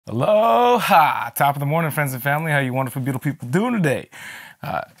Aloha! Top of the morning, friends and family. How you wonderful, beautiful people doing today?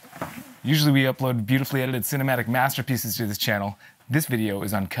 Usually we upload beautifully edited cinematic masterpieces to this channel. This video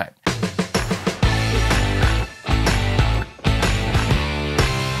is uncut.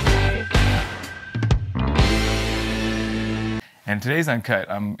 And today's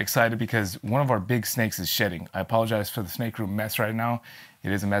uncut, I'm excited because one of our big snakes is shedding. I apologize for the snake room mess right now.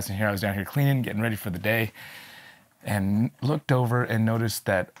 It is a mess in here. I was down here cleaning, getting ready for the day, and looked over and noticed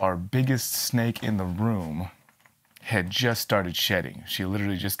that our biggest snake in the room had just started shedding. She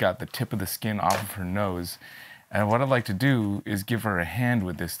literally just got the tip of the skin off of her nose. And what I'd like to do is give her a hand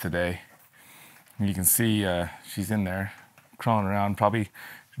with this today. And you can see she's in there, crawling around, probably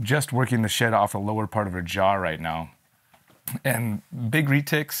just working the shed off the lower part of her jaw right now. And big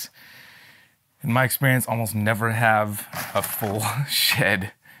retics, in my experience, almost never have a full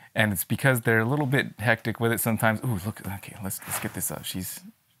shed. And it's because they're a little bit hectic with it sometimes. Ooh, look, okay, let's get this up. She's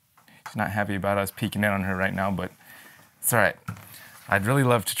not happy about us peeking in on her right now, but it's all right. I'd really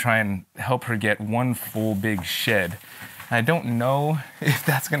love to try and help her get one full big shed. I don't know if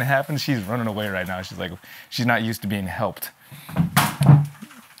that's gonna happen. She's running away right now. She's like, she's not used to being helped.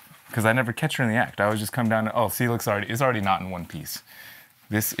 Because I never catch her in the act. I always just come down and, oh, see, it's already not in one piece.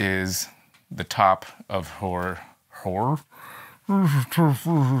 This is the top of her.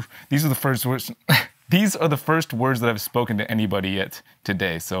 These are the first words. These are the first words that I've spoken to anybody yet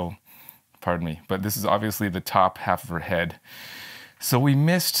today. So, pardon me, but this is obviously the top half of her head. So we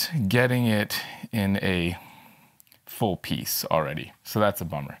missed getting it in a full piece already. So that's a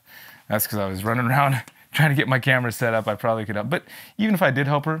bummer. That's because I was running around trying to get my camera set up. I probably could help, but even if I did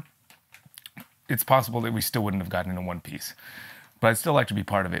help her, it's possible that we still wouldn't have gotten into one piece. But I'd still like to be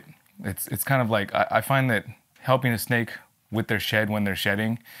part of it. It's kind of like, I find that helping a snake with their shed when they're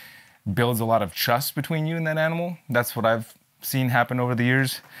shedding builds a lot of trust between you and that animal. That's what I've seen happen over the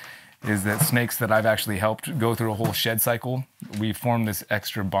years, is that snakes that I've actually helped go through a whole shed cycle, we form this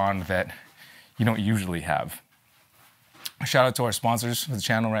extra bond that you don't usually have. A shout out to our sponsors of the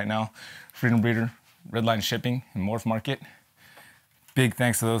channel right now, Freedom Breeder, Redline Shipping, and Morph Market. Big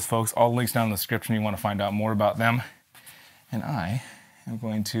thanks to those folks. All links down in the description if you want to find out more about them. And I am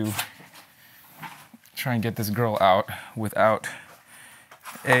going to try and get this girl out without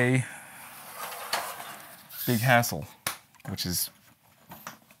a big hassle, which is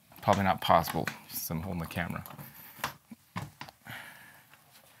probably not possible since I'm holding the camera.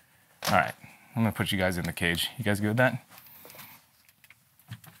 All right, I'm gonna put you guys in the cage. You guys good with that?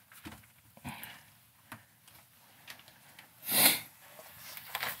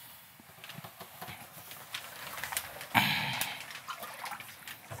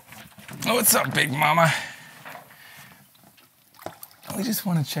 Oh, what's up, big mama? We just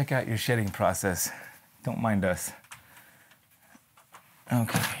want to check out your shedding process. Don't mind us.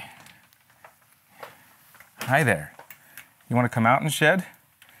 Okay. Hi there. You want to come out and shed?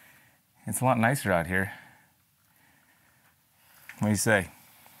 It's a lot nicer out here. What do you say?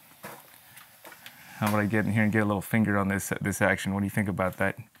 How about I get in here and get a little finger on this action? What do you think about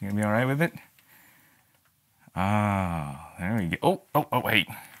that? You gonna be all right with it? Ah, there we go. Oh, wait.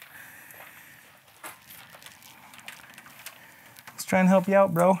 Try and help you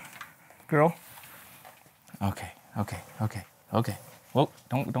out, bro. Girl. Okay. Well,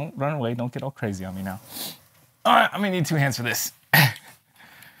 don't run away. Don't get all crazy on me now. All right, I'm gonna need 2 hands for this.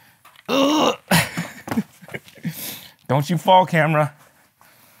 Don't you fall, camera.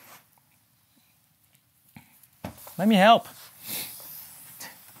 Let me help.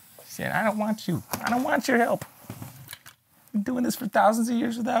 She said, I don't want you. I don't want your help. I'm doing this for thousands of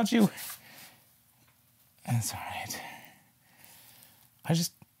years without you. That's all right. I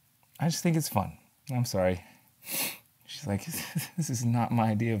just think it's fun. I'm sorry. She's like, this is not my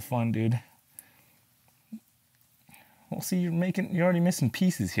idea of fun, dude. Well, see, you're already missing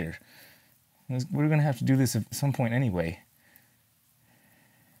pieces here. We're gonna have to do this at some point anyway.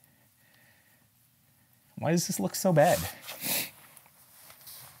 Why does this look so bad?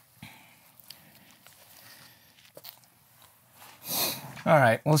 All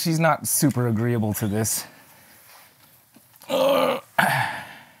right, well, she's not super agreeable to this.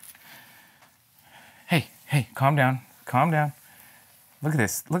 Hey, calm down. Look at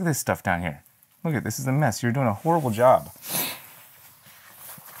this stuff down here. Look at this is a mess. You're doing a horrible job.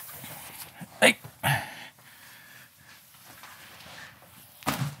 Hey.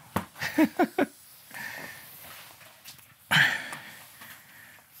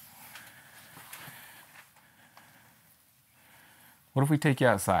 What if we take you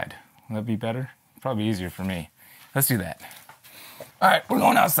outside? Will that be better? Probably easier for me. Let's do that. All right, we're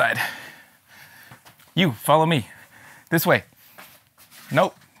going outside. You, follow me. This way.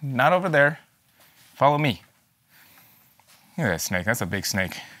 Nope. not over there. Follow me. Look at that snake. That's a big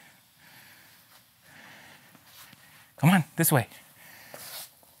snake. Come on, this way.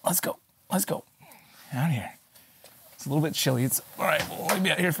 Let's go. Let's go. Out here. It's a little bit chilly. It's all right. We'll only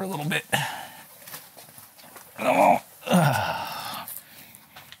be out here for a little bit. Oh.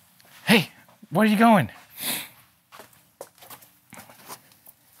 Hey, where are you going?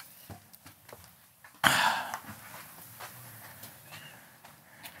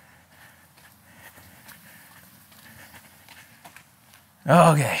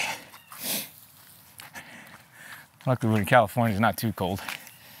 Okay. Luckily, we're in California. It's not too cold.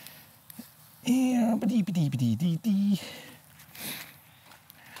 Here,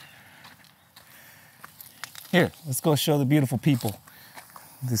 let's go show the beautiful people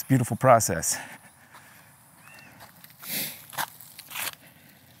this beautiful process.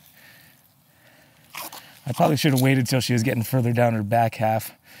 I probably should have waited till she was getting further down her back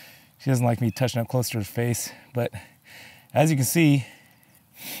half. She doesn't like me touching up close to her face, but as you can see,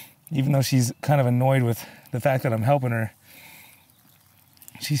 even though she's kind of annoyed with the fact that I'm helping her,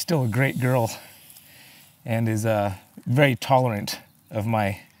 she's still a great girl and is very tolerant of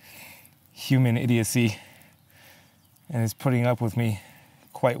my human idiocy and is putting up with me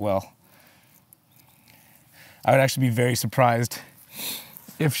quite well. I would actually be very surprised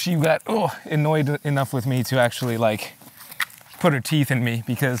if she got annoyed enough with me to actually like put her teeth in me,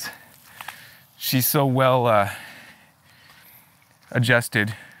 because she's so well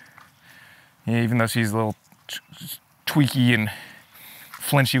adjusted. Even though she's a little tweaky and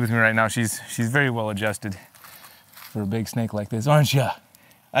flinchy with me right now, she's very well adjusted for a big snake like this, aren't you?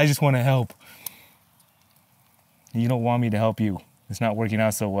 I just want to help. You don't want me to help you. It's not working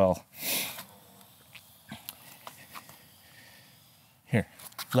out so well. Here,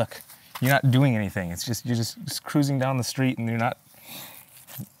 look. You're not doing anything. It's just you're just cruising down the street and you're not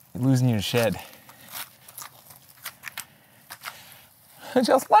losing your shed.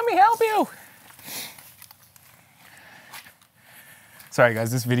 Just let me help you. Sorry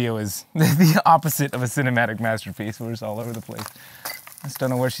guys, this video is the opposite of a cinematic masterpiece. We're just all over the place. I just don't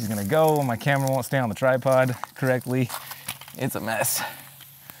know where she's gonna go. My camera won't stay on the tripod correctly. It's a mess.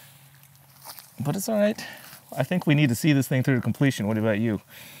 But it's all right. I think we need to see this thing through to completion. What about you?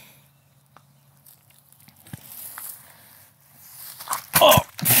 Oh!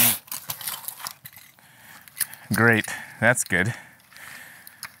 Great, that's good.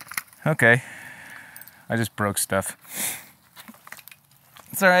 Okay, I just broke stuff.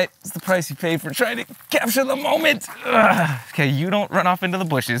 It's all right, it's the price you pay for trying to capture the moment. Ugh. Okay, you don't run off into the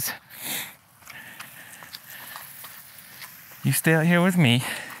bushes. You stay out here with me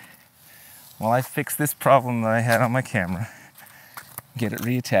while I fix this problem that I had on my camera. Get it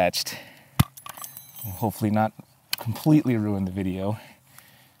reattached. We'll hopefully not completely ruin the video.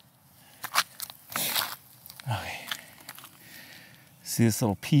 Okay. See this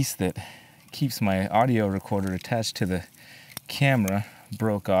little piece that keeps my audio recorder attached to the camera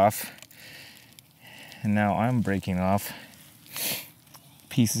broke off, and now I'm breaking off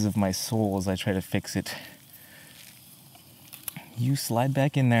pieces of my soul as I try to fix it. You slide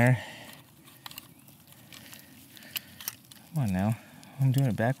back in there. Come on now, I'm doing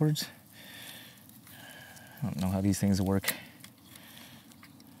it backwards. I don't know how these things work.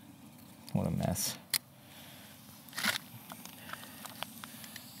 What a mess.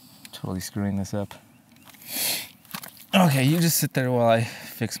 Totally screwing this up. Okay, you just sit there while I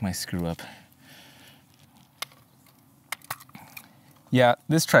fix my screw up. Yeah,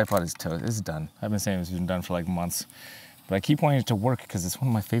 this tripod is toast. It's done. I've been saying it's been done for like months. But I keep wanting it to work because it's one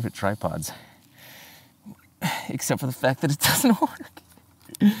of my favorite tripods. Except for the fact that it doesn't work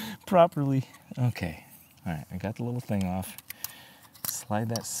properly. Okay, all right, I got the little thing off. Slide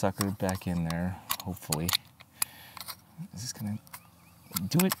that sucker back in there, hopefully. Is this gonna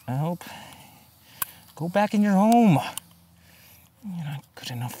do it? I hope. Go back in your home. You're not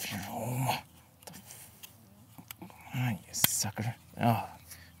good enough for your home. Come on, you sucker. Oh,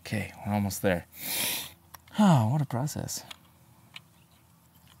 okay, we're almost there. Oh, what a process.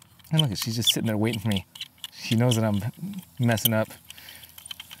 And look, she's just sitting there waiting for me. She knows that I'm messing up.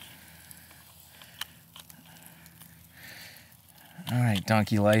 All right,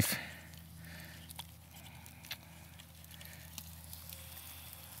 donkey life.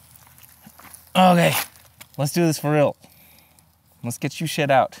 Okay, let's do this for real. Let's get you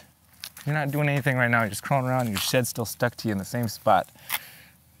shed out. You're not doing anything right now. You're just crawling around and your shed's still stuck to you in the same spot.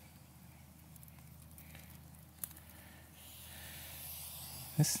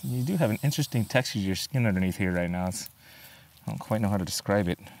 You do have an interesting texture to your skin underneath here right now. I don't quite know how to describe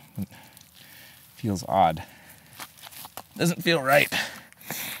it. It feels odd. Doesn't feel right.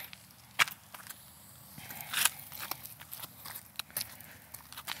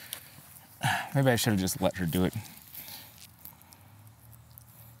 Maybe I should have just let her do it.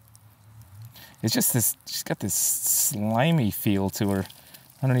 It's just this, she's got this slimy feel to her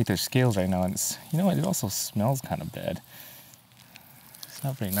underneath her scales right now. And it's, you know what, it also smells kind of bad. It's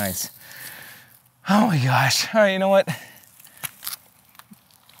not very nice. Oh my gosh. All right, you know what? I'm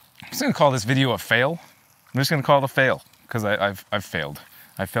just gonna call this video a fail. I'm just gonna call it a fail because I've failed.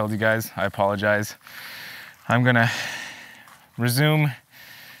 I failed you guys, I apologize. I'm gonna resume.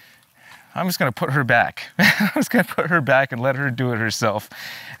 I'm just gonna put her back. I'm just gonna put her back and let her do it herself.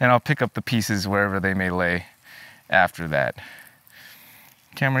 And I'll pick up the pieces wherever they may lay after that.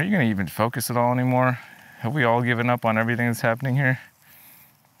 Camera, are you gonna even focus at all anymore? Have we all given up on everything that's happening here?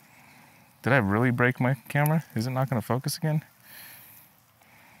 Did I really break my camera? Is it not gonna focus again?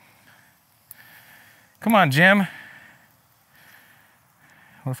 Come on, Jim.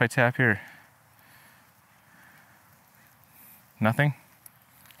 What if I tap here? Nothing?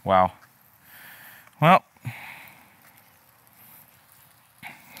 Wow. Well,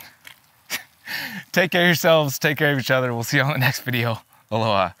 take care of yourselves, take care of each other. We'll see you on the next video.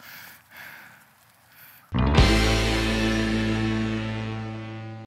 Aloha.